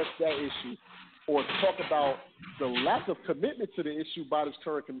them press that issue or talk about the lack of commitment to the issue by this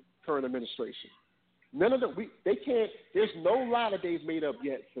current administration. None of them. They can't. There's no lie that they've made up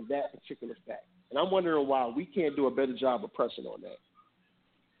yet for that particular fact. And I'm wondering why we can't do a better job of pressing on that.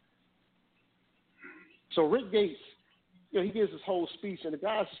 So Rick Gates, he gives this whole speech, and the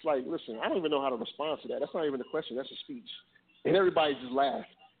guy's just like, listen, I don't even know how to respond to that. That's not even a question. That's a speech. And everybody just laughed.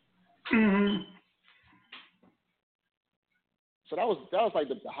 So that was like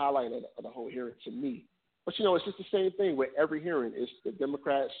the highlight of the whole hearing to me. But, it's just the same thing with every hearing. It's the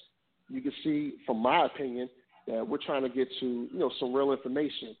Democrats. You can see, from my opinion, that we're trying to get to, some real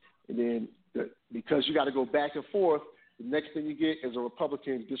information. And then because you got to go back and forth, the next thing you get is a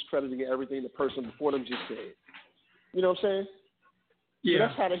Republican discrediting everything the person before them just said. You know what I'm saying? Yeah. So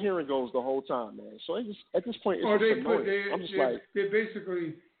that's how the hearing goes the whole time, man. So at this point, it's annoying. I'm just like,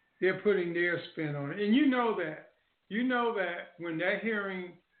 they're putting their spin on it, and you know that when that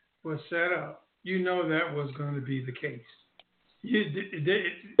hearing was set up, that was going to be the case.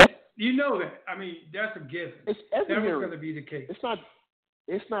 You know that. I mean, that's a given. It's every That was hearing. going to be the case. It's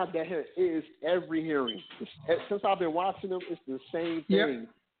not that hearing. It is every hearing. Since I've been watching them, it's the same thing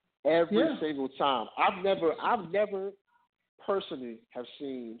every single time. I've never personally have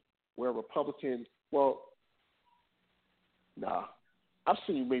seen where a Republican. Well, nah, I've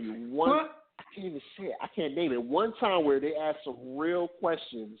seen maybe one. What? I can't even say it. I can't name it. One time where they asked some real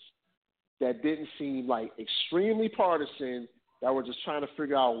questions that didn't seem like extremely partisan, that were just trying to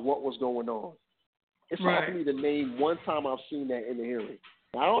figure out what was going on. It's hard for me to name one time I've seen that in the hearing.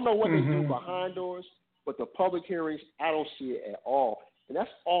 Now, I don't know what they do behind doors, but the public hearings, I don't see it at all. And that's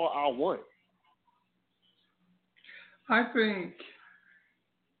all I want. I think,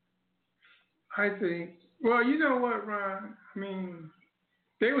 well, you know what, Ron? I mean,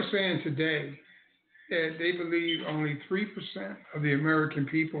 they were saying today that they believe only 3% of the American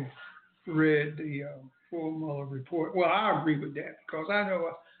people read the full Mueller report. Well, I agree with that because I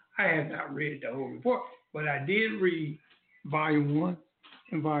know I have not read the whole report, but I did read Volume 1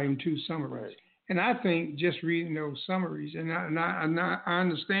 and Volume 2 summaries. Right. And I think just reading those summaries, and I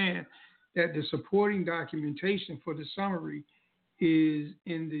understand that the supporting documentation for the summary is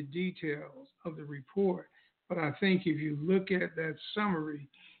in the details of the report. But I think if you look at that summary,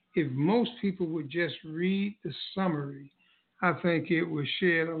 if most people would just read the summary, I think it would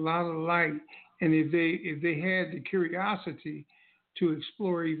shed a lot of light. And if they had the curiosity to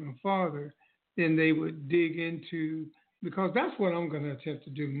explore even farther, then they would dig into, because that's what I'm going to attempt to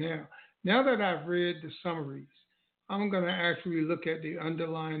do now. Now that I've read the summaries, I'm going to actually look at the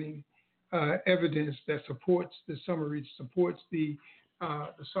underlying evidence that supports the summary, supports the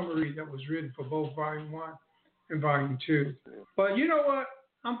summary that was written for both Volume 1 and Volume 2. But you know what?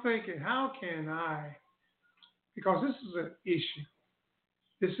 I'm thinking, how can I, because this is an issue.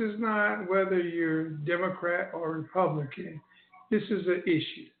 This is not whether you're Democrat or Republican. This is an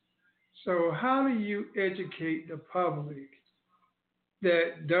issue. So how do you educate the public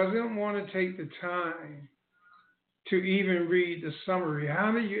that doesn't want to take the time to even read the summary?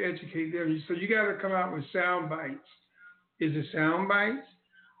 How do you educate them? So you got to come out with sound bites. Is it sound bites?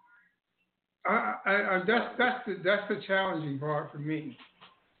 That's the challenging part for me.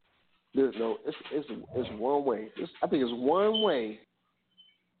 There's no. It's one way. I think it's one way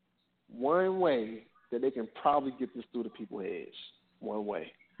that they can probably get this through the people's heads. One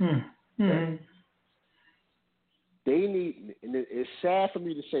way. Mm-hmm. They need, and it's sad for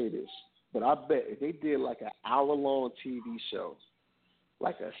me to say this, but I bet if they did like an hour-long TV show,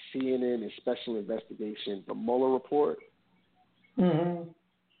 like a CNN and special investigation, the Mueller report, and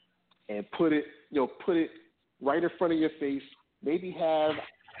put it right in front of your face, maybe have,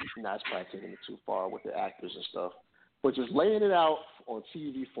 it's probably taking it too far with the actors and stuff, but just laying it out on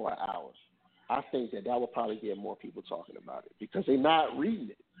TV for an hour, I think that would probably get more people talking about it because they're not reading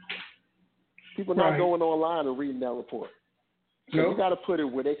it. People not going online and reading that report. So you got to put it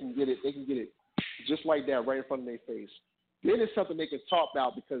where they can get it. They can get it just like that, right in front of their face. Then it's something they can talk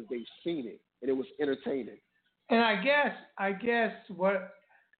about because they've seen it and it was entertaining. And I guess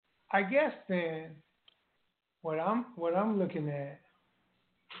then what I'm looking at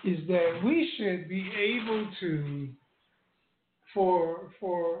is that we should be able to,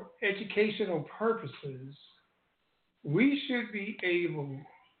 for educational purposes, we should be able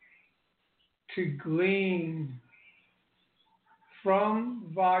to glean from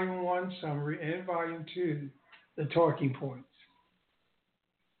Volume 1 summary and Volume 2 the talking points.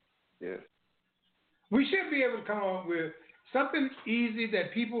 Yeah. We should be able to come up with something easy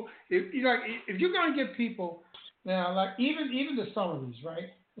that people, if you're going to give people, now, like even the summaries, right?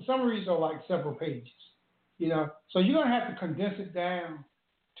 The summaries are like several pages, So you're going to have to condense it down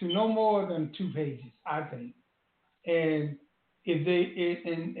to no more than 2 pages, I think. And if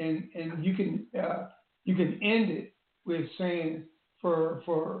and you can end it with saying for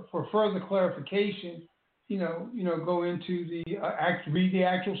further clarification, go into the read the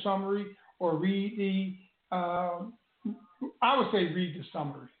actual summary or read the I would say read the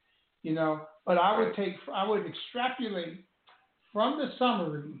summary, but I would extrapolate from the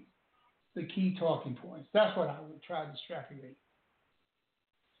summary the key talking points. That's what I would try to extrapolate.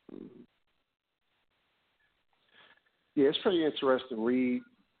 Yeah, it's pretty interesting read.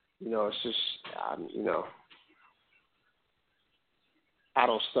 It's just, I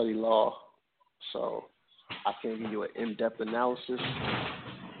don't study law, so I can't give you an in-depth analysis,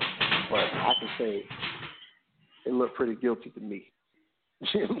 but I can say it looked pretty guilty to me.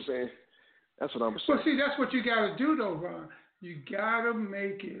 You know what I'm saying? That's what I'm saying. Well, see, that's what you got to do, though, Ron. You got to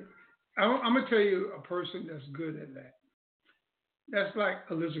make it. I'm going to tell you a person that's good at that. That's like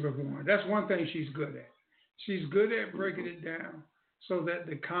Elizabeth Warren. That's one thing she's good at. She's good at breaking it down so that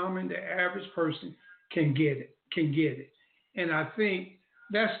the average person can get it. And I think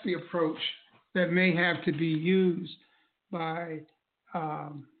that's the approach that may have to be used by,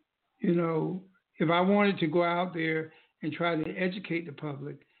 if I wanted to go out there and try to educate the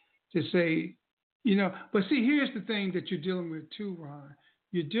public to say, but see, here's the thing that you're dealing with too, Ron.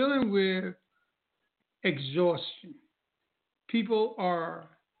 You're dealing with exhaustion. People are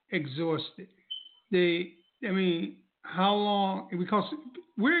exhausted. How long? Because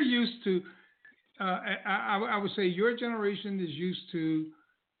we're used to, I would say your generation is used to,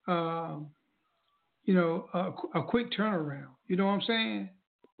 a quick turnaround. You know what I'm saying?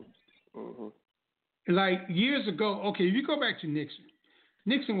 Mm-hmm. Like years ago, okay, if you go back to Nixon.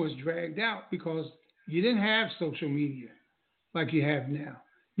 Nixon was dragged out because you didn't have social media like you have now.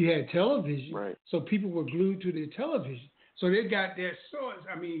 You had television, right. So people were glued to their television. So they got their source.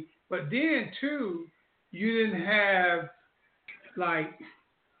 But then too, you didn't have like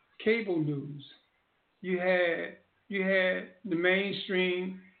cable news. You had the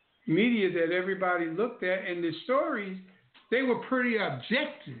mainstream media that everybody looked at, and the stories, they were pretty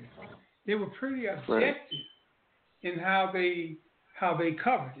objective. Right. In how they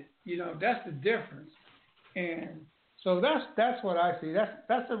covered it. That's the difference. And so that's what I see.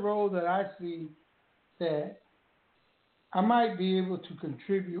 That's a role that I see that I might be able to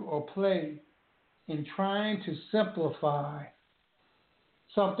contribute or play in trying to simplify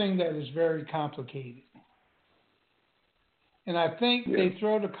something that is very complicated. And I think they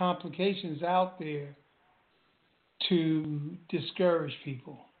throw the complications out there to discourage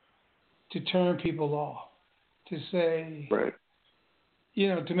people, to turn people off, to say, right.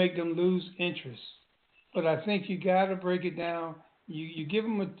 To make them lose interest. But I think you got to break it down. You give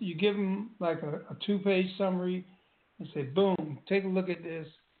them like a 2-page summary and say, boom, take a look at this.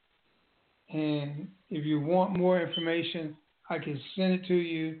 And if you want more information, I can send it to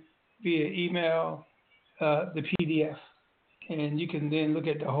you via email, the PDF. And you can then look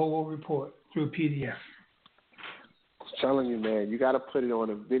at the whole report through PDF. I'm telling you, man, you got to put it on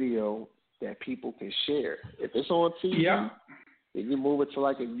a video that people can share. If it's on TV, if you move it to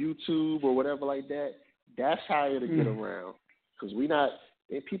like a YouTube or whatever like that, that's how it'll get around. Because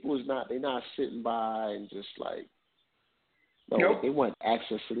they're not sitting by and just like, they want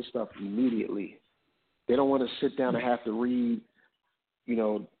access to this stuff immediately. They don't want to sit down and have to read,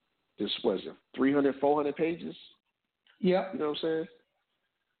 this was it, 300, 400 pages? Yeah. You know what I'm saying?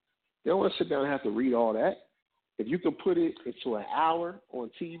 They don't want to sit down and have to read all that. If you can put it into an hour on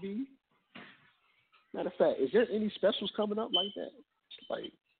TV, matter of fact, is there any specials coming up like that?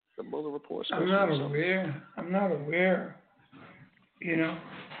 Like the Mueller report special? I'm not aware.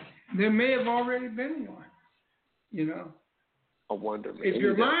 There may have already been one. I wonder. If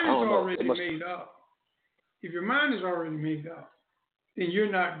your mind is already made up, then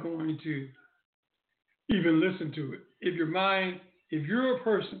you're not going to even listen to it. If you're a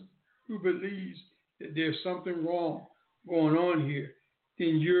person who believes that there's something wrong going on here,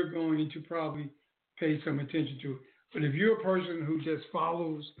 then you're going to probably pay some attention to it. But if you're a person who just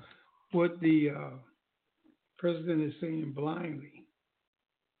follows what the president is saying blindly,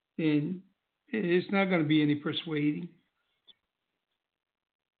 then it's not going to be any persuading.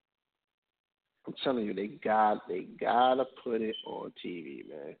 I'm telling you, they gotta put it on TV,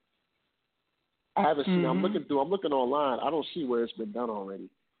 man. I haven't seen. I'm looking online. I don't see where it's been done already.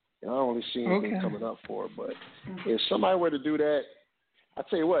 I don't really see anything coming up for it. But if somebody were to do that, I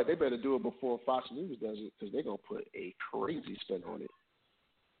tell you what, they better do it before Fox News does it, because they're gonna put a crazy spin on it.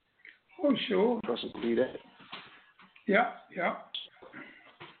 Oh, sure. Trust me to do that. Yeah.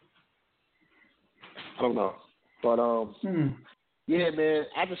 I don't know, but yeah, man.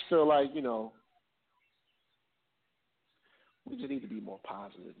 I just feel like we just need to be more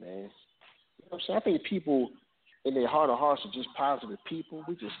positive, man. You know what I'm saying? I think people in their heart of hearts are just positive people.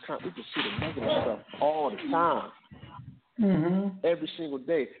 We just see the negative stuff all the time. Every single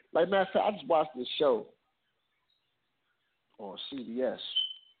day. Like, matter of fact, I just watched this show on CBS,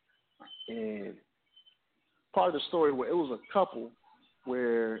 and part of the story where it was a couple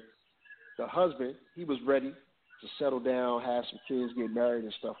where the husband, he was ready to settle down, have some kids, get married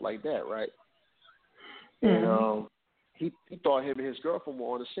and stuff like that, right? And he thought him and his girlfriend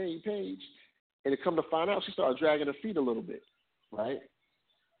were on the same page, and to come to find out, she started dragging her feet a little bit, right?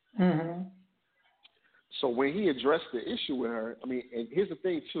 So when he addressed the issue with her, and here's the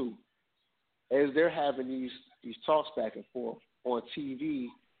thing too, as they're having these talks back and forth on TV,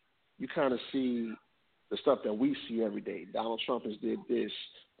 you kind of see the stuff that we see every day. Donald Trump has did this,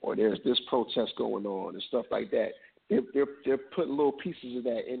 or there's this protest going on and stuff like that. They're putting little pieces of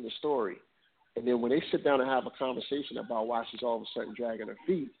that in the story. And then when they sit down and have a conversation about why she's all of a sudden dragging her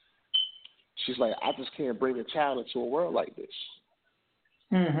feet, she's like, I just can't bring a child into a world like this.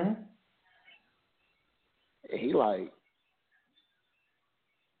 Mm-hmm. And he like,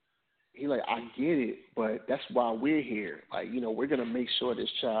 I get it, but that's why we're here. Like, you know, we're going to make sure this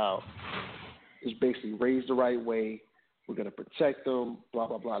child is basically raised the right way. We're going to protect them, blah,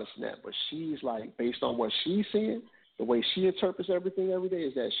 blah, blah, this and that. But she's like, based on what she's seeing, the way she interprets everything every day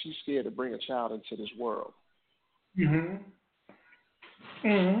is that she's scared to bring a child into this world. Mm-hmm.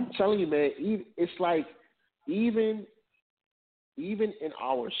 Mm-hmm. I'm telling you, man, it's like even in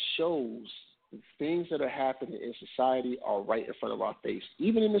our shows, the things that are happening in society are right in front of our face.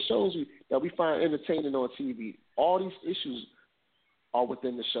 Even in the shows that we find entertaining on TV, all these issues are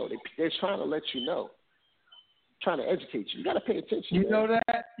within the show. They're trying to let you know, trying to educate you. You got to pay attention. You man. know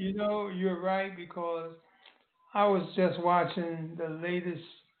that? You know, you're right, because I was just watching the latest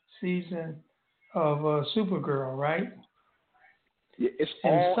season of Supergirl, right? Yeah, it's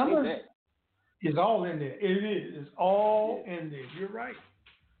And all in that. It's all in there. It is. It's all in there. You're right.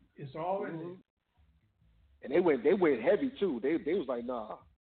 It's all in there. And they went heavy too. They was like, nah,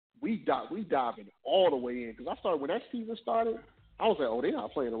 we diving all the way in. Because when that season started, I was like, oh, they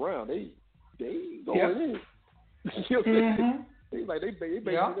not playing around. They going in. You know what I'm saying? They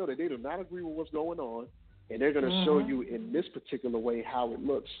basically know that they do not agree with what's going on, and they're going to show you in this particular way how it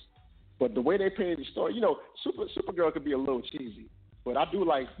looks. But the way they paint the story, you know, Supergirl could be a little cheesy, but I do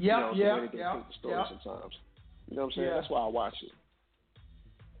like the way they paint the story sometimes. You know what I'm saying? That's why I watch it.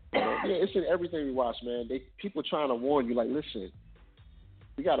 It's in everything we watch, man. People trying to warn you, like, listen,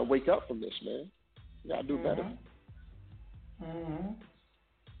 we got to wake up from this, man. We got to do better. Mm-hmm.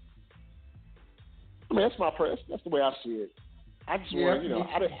 I mean, that's my press. That's the way I see it. I just want, you know,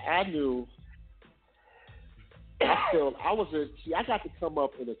 I knew. I got to come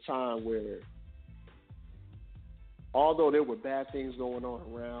up in a time where, although there were bad things going on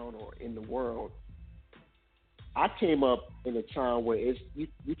around or in the world, I came up in a time where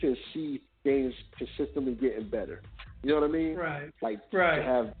you can see things consistently getting better. You know what I mean? Right. Like to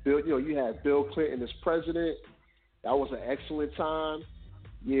have Bill, you know, you had Bill Clinton as president. That was an excellent time.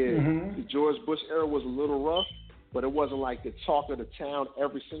 Yeah, the George Bush era was a little rough, but it wasn't like the talk of the town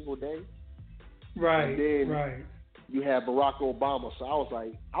every single day. Right. And then you had Barack Obama, so I was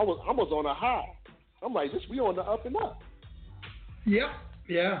like, I was on a high. I'm like, we on the up and up. Yep.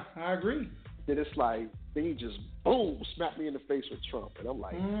 Yeah, I agree. Then it's like, then he just boom smacked me in the face with Trump, and I'm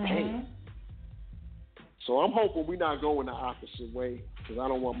like, dang. So I'm hoping we're not going the opposite way, because I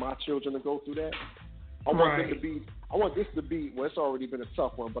don't want my children to go through that. I want them to be. I want this to be. Well, it's already been a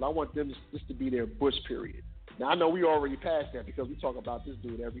tough one, but I want this to be their Bush period. Now I know we already passed that because we talk about this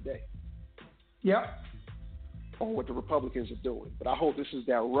dude every day. Yep. On what the Republicans are doing, but I hope this is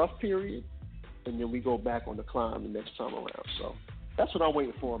that rough period, and then we go back on the climb the next time around. So that's what I'm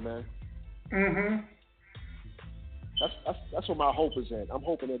waiting for, man. That's what my hope is at. I'm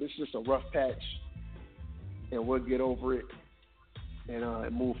hoping that it's just a rough patch, and we'll get over it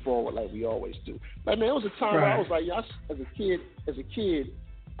and move forward like we always do. Like, man, it was a time where I was like, as a kid,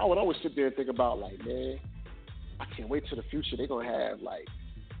 I would always sit there and think about, like, man, I can't wait till the future. They're gonna have like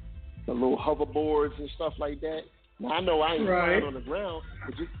the little hoverboards and stuff like that. Now I know I ain't flying on the ground,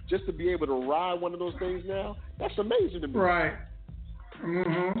 but just to be able to ride one of those things now, that's amazing to me. Right. You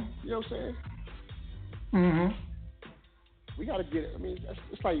know what I'm saying? We got to get it. I mean,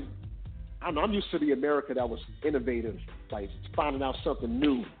 it's like, I don't know, I'm used to the America that was innovative, like finding out something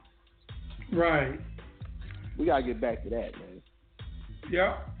new. Right. We got to get back to that, man.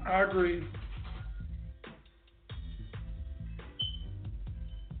 Yeah, I agree.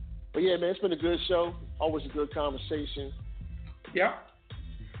 But yeah, man, it's been a good show. Always a good conversation. Yeah.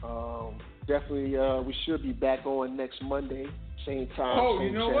 Definitely, we should be back on next Monday, same time. Oh, same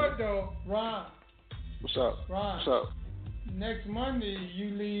you know channel. what though, Ron? What's up? Ron. What's up? Next Monday you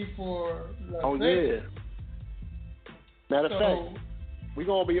leave for Las Vegas. Matter of fact, we're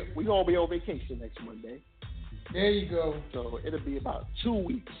gonna be on vacation next Monday. There you go. So it'll be about 2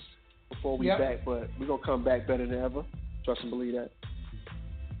 weeks before we back, but we're gonna come back better than ever. Trust and believe that.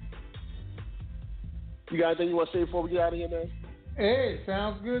 You got anything you want to say before we get out of here, man? Hey,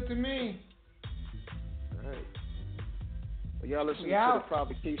 sounds good to me. All right. Well, y'all listening to the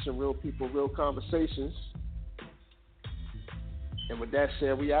Provoc8tion, Real People, Real Conversations. And with that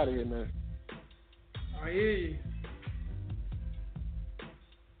said, we out of here, man. I hear you.